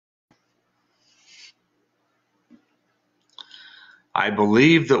I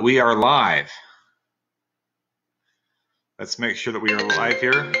believe that we are live. Let's make sure that we are live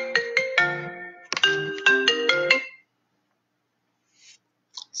here.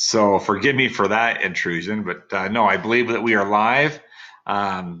 So forgive me for that intrusion, but no, I believe that we are live.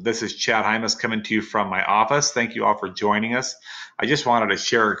 This is Chad Hymas coming to you from my office. Thank you all for joining us. I just wanted to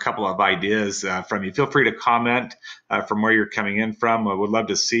share a couple of ideas from you. Feel free to comment from where you're coming in from. I would love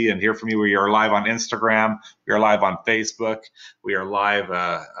to see and hear from you. We are live on Instagram. We are live on Facebook. We are live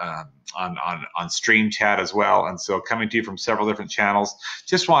on Stream Chat as well. And so coming to you from several different channels.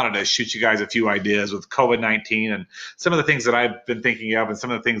 Just wanted to shoot you guys a few ideas with COVID-19 and some of the things that I've been thinking of and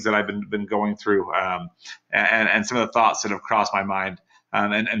some of the things that I've been going through and some of the thoughts that have crossed my mind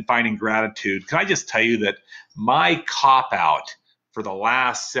and finding gratitude. Can I just tell you that my cop out for the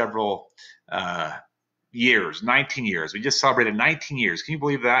last several years, 19 years. We just celebrated 19 years. Can you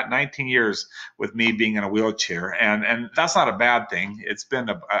believe that? 19 years with me being in a wheelchair. And that's not a bad thing. It's been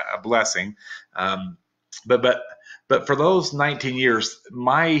a blessing. But for those 19 years,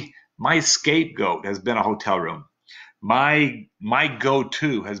 my scapegoat has been a hotel room. My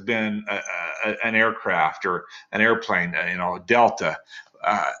go-to has been an aircraft or an airplane, Delta.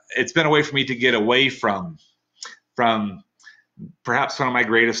 It's been a way for me to get away from perhaps one of my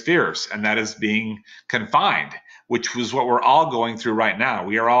greatest fears, and that is being confined, which was what we're all going through right now.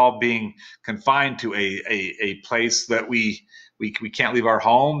 We are all being confined to a place that we can't leave our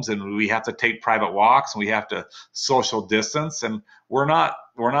homes, and we have to take private walks, and we have to social distance, and we're not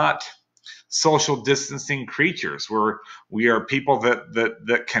social distancing creatures. We are people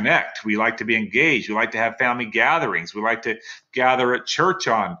that connect. We like to be engaged. We like to have family gatherings. We like to gather at church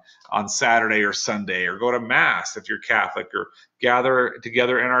on Saturday or Sunday, or go to mass if you're Catholic, or gather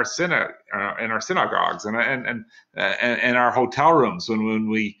together in our synagogues and our hotel rooms when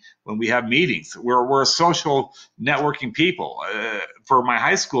we have meetings. We're a social networking people. For my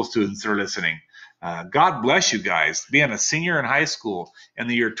high school students that are listening, God bless you guys. Being a senior in high school in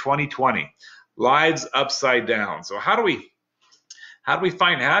the year 2020, lives upside down. So how do we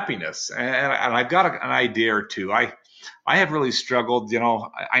find happiness? And I've got an idea or two. I have really struggled.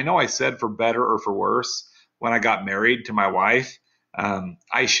 I know I said for better or for worse when I got married to my wife.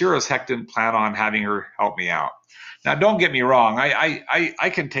 I sure as heck didn't plan on having her help me out. Now, don't get me wrong. I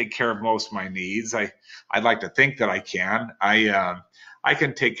can take care of most of my needs. I'd like to think that I can. I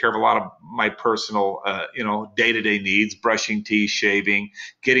can take care of a lot of my personal, day-to-day needs, brushing teeth, shaving,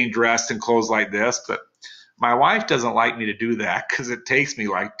 getting dressed in clothes like this. But my wife doesn't like me to do that because it takes me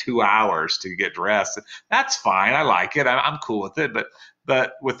like 2 hours to get dressed. That's fine. I like it. I'm cool with it.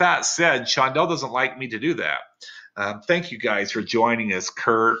 But with that said, Shondell doesn't like me to do that. Thank you guys for joining us,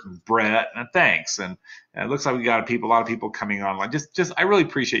 Kurt and Brett, and thanks. And it looks like we got a lot of people coming online. I really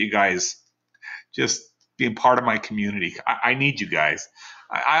appreciate you guys just being part of my community. I need you guys.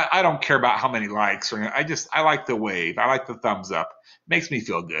 I don't care about how many likes, or I like the wave. I like the thumbs up. It makes me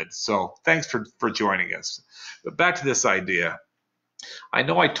feel good. So thanks for joining us. But back to this idea. I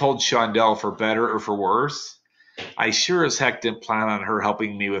know I told Shondell for better or for worse. I sure as heck didn't plan on her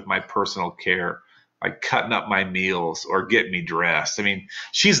helping me with my personal care, like cutting up my meals or getting me dressed. I mean,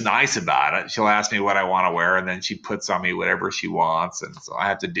 she's nice about it. She'll ask me what I want to wear, and then she puts on me whatever she wants, and so I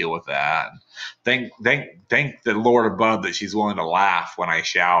have to deal with that. Thank the Lord above that she's willing to laugh when I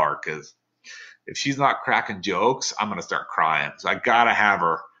shower, because if she's not cracking jokes, I'm gonna start crying. So I gotta have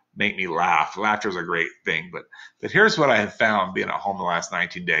her make me laugh. Laughter is a great thing, but here's what I have found being at home the last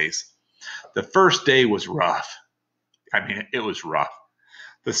 19 days. The first day was rough. I mean, it was rough.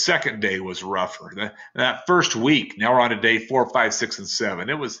 The second day was rougher. That first week, now we're on to day 4, 5, 6, and 7.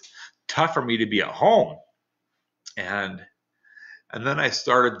 It was tough for me to be at home, and then I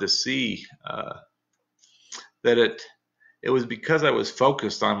started to see that it was because I was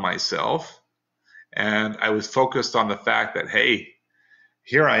focused on myself, and I was focused on the fact that, hey,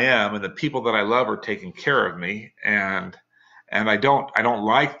 here I am, and the people that I love are taking care of me, and I don't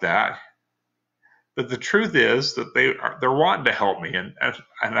like that. But the truth is that they're wanting to help me, and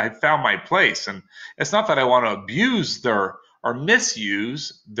I found my place. And it's not that I want to abuse or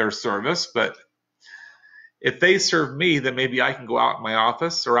misuse their service, but if they serve me, then maybe I can go out in my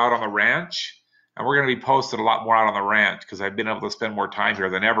office or out on the ranch. And we're going to be posted a lot more out on the ranch because I've been able to spend more time here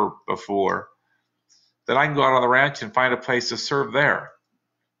than ever before. That I can go out on the ranch and find a place to serve there.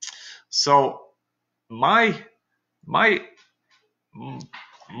 So my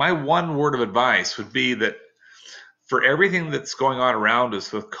one word of advice would be that for everything that's going on around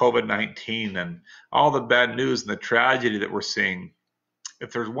us with COVID-19 and all the bad news and the tragedy that we're seeing,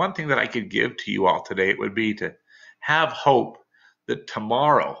 if there's one thing that I could give to you all today, it would be to have hope that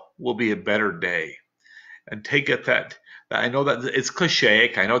tomorrow will be a better day, and take it that I know that it's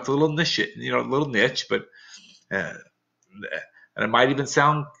cliche. I know it's a little niche, but uh, and it might even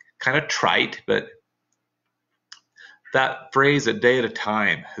sound kind of trite, but that phrase, "a day at a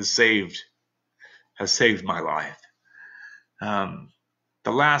time," has saved my life. Um,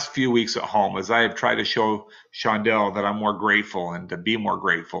 the last few weeks at home, as I have tried to show Shondell that I'm more grateful and to be more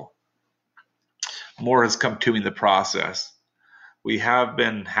grateful, more has come to me in the process. We have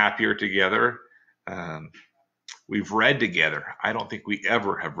been happier together. Um, we've read together. I don't think we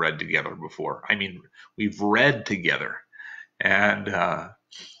ever have read together before. I mean, we've read together. And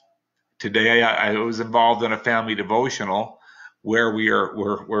today I was involved in a family devotional where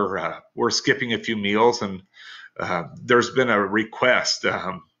we're skipping a few meals, and there's been a request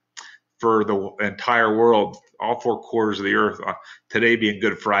for the entire world, all four quarters of the earth, today being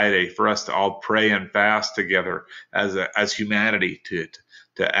Good Friday, for us to all pray and fast together as humanity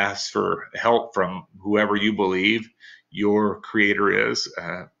to ask for help from whoever you believe your creator is,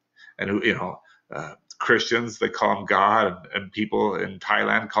 and who Christians, they call him God, and people in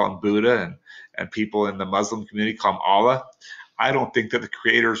Thailand call him Buddha, and people in the Muslim community call him Allah. I don't think that the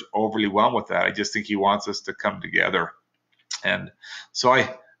creator's overly whelmed with that. I just think he wants us to come together. And so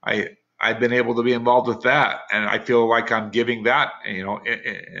I've been able to be involved with that, and I feel like I'm giving that,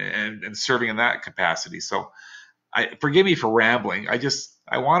 and serving in that capacity. So forgive me for rambling.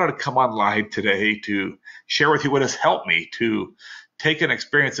 I wanted to come on live today to share with you what has helped me to take an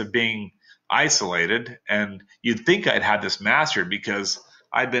experience of being isolated. And you'd think I'd had this mastered because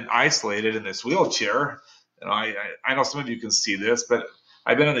I've been isolated in this wheelchair. And I know some of you can see this, but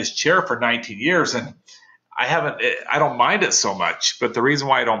I've been in this chair for 19 years, and I don't mind it so much. But the reason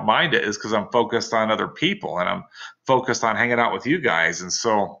why I don't mind it is because I'm focused on other people, and I'm focused on hanging out with you guys. And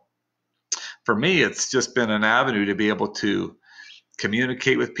so for me, it's just been an avenue to be able to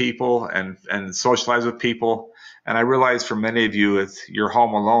communicate with people and socialize with people. And I realize for many of you, you're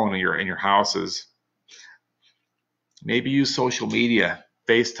home alone, and you're in your houses. Maybe use social media,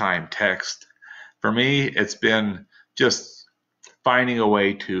 FaceTime, text. For me, it's been just finding a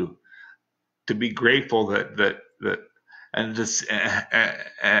way to be grateful that and just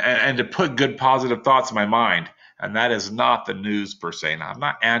and to put good positive thoughts in my mind. And that is not the news per se. Now, I'm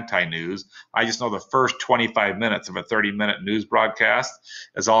not anti-news. I just know the first 25 minutes of a 30-minute news broadcast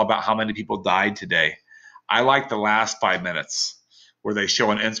is all about how many people died today. I like the last 5 minutes where they show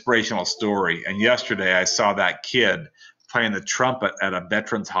an inspirational story. And yesterday I saw that kid playing the trumpet at a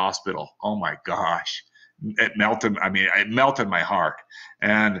veterans hospital. Oh my gosh. It melted my heart.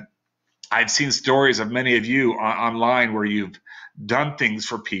 And I've seen stories of many of you online where you've done things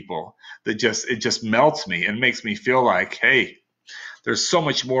for people that it just melts me and makes me feel like, hey, there's so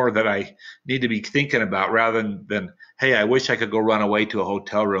much more that I need to be thinking about rather than hey, I wish I could go run away to a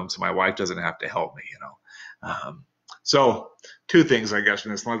hotel room so my wife doesn't have to help me, So two things, I guess,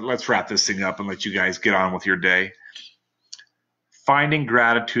 from this. Let's wrap this thing up and let you guys get on with your day. Finding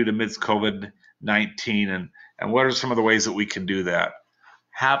gratitude amidst COVID-19, and what are some of the ways that we can do that?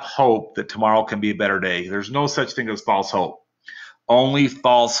 Have hope that tomorrow can be a better day. There's no such thing as false hope, only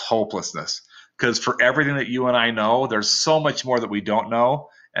false hopelessness. Because for everything that you and I know, there's so much more that we don't know,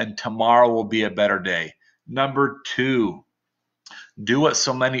 and tomorrow will be a better day. Number two, do what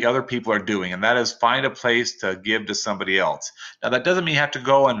so many other people are doing, and that is find a place to give to somebody else. Now, that doesn't mean you have to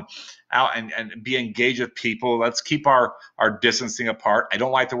go out and be engaged with people. Let's keep our distancing apart. I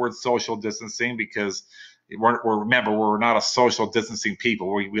don't like the word social distancing because remember, we're not a social distancing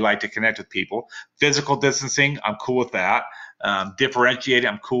people. We like to connect with people. Physical distancing, I'm cool with that. Differentiating,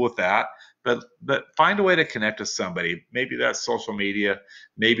 I'm cool with that. But find a way to connect with somebody. Maybe that's social media.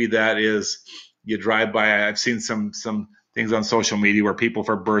 Maybe that is you drive by. I've seen some things on social media where people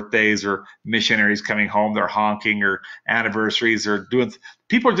for birthdays or missionaries coming home, they're honking, or anniversaries, or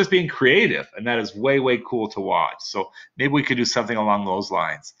people are just being creative, and that is way, way cool to watch. So maybe we could do something along those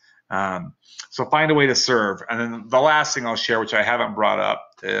lines. So find a way to serve. And then the last thing I'll share, which I haven't brought up,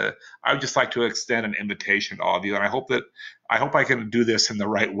 I would just like to extend an invitation to all of you. And I hope I can do this in the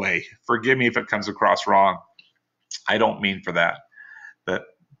right way. Forgive me if it comes across wrong. I don't mean for that. But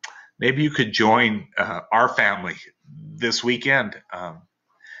maybe you could join our family this weekend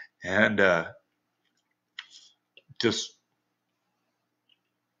and just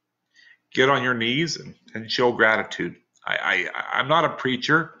get on your knees and show gratitude. I'm not a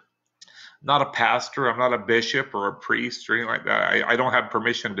preacher, not a pastor. I'm not a bishop or a priest or anything like that. I don't have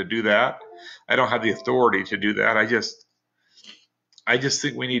permission to do that. I don't have the authority to do that. I just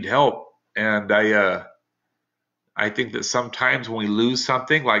think we need help. And I think that sometimes when we lose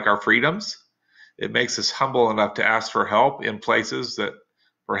something like our freedoms, it makes us humble enough to ask for help in places that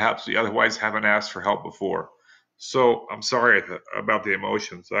perhaps we otherwise haven't asked for help before. So I'm sorry about the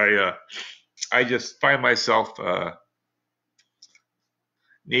emotions. I just find myself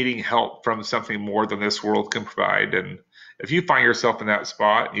needing help from something more than this world can provide. And if you find yourself in that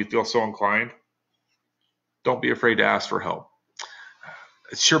spot and you feel so inclined, don't be afraid to ask for help.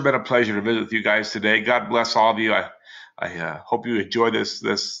 It's sure been a pleasure to visit with you guys today. God bless all of you. I hope you enjoy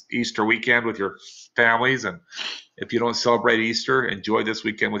this Easter weekend with your families. And if you don't celebrate Easter, enjoy this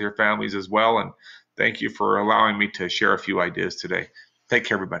weekend with your families as well. And thank you for allowing me to share a few ideas today. Take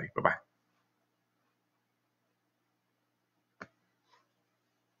care, everybody. Bye-bye.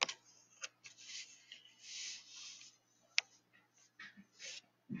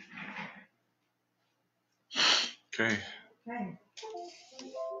 Okay.